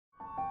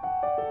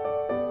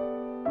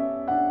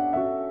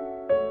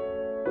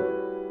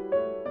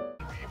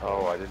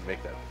didn't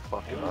make that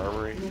fucking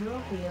armory. Mineral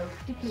field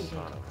depleted. Son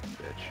of a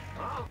bitch.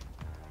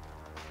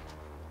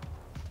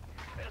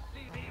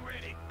 SCV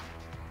ready.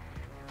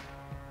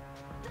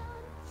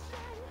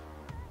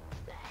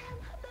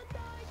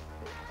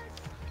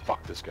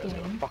 Fuck, this guy's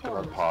gonna fucking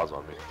run pause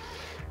on me.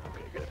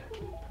 Okay, good.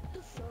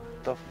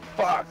 The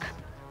fuck?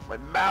 My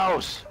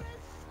mouse!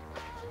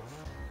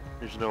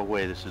 There's no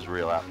way this is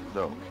real.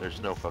 No,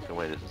 there's no fucking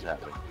way this is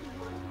happening.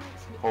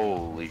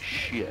 Holy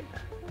shit.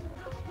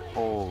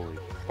 Holy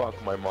fuck,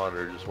 my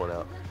monitor just went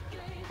out.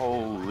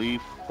 Holy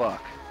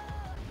fuck.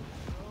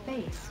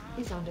 Base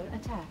is under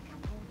attack.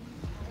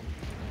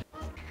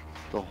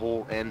 The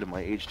whole end of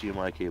my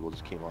HDMI cable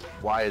just came off.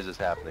 Why is this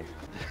happening?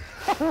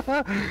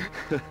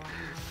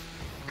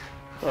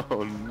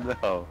 Oh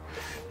no.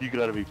 You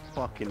gotta be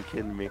fucking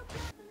kidding me.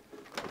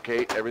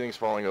 Okay, everything's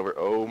falling over.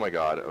 Oh my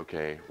god.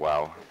 Okay,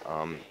 wow.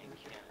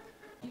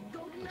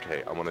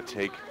 Okay, I'm gonna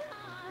take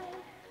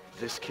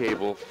this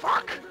cable.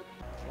 Fuck!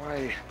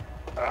 Why?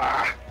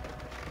 Ah!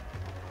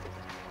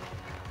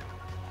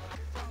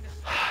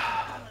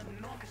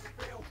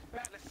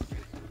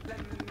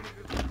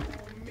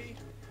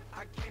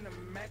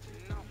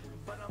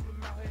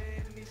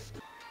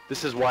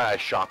 This is why I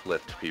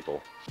shoplift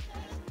people.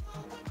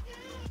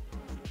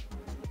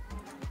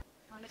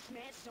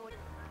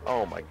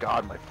 Oh my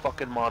god, my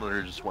fucking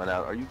monitor just went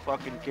out. Are you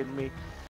fucking kidding me?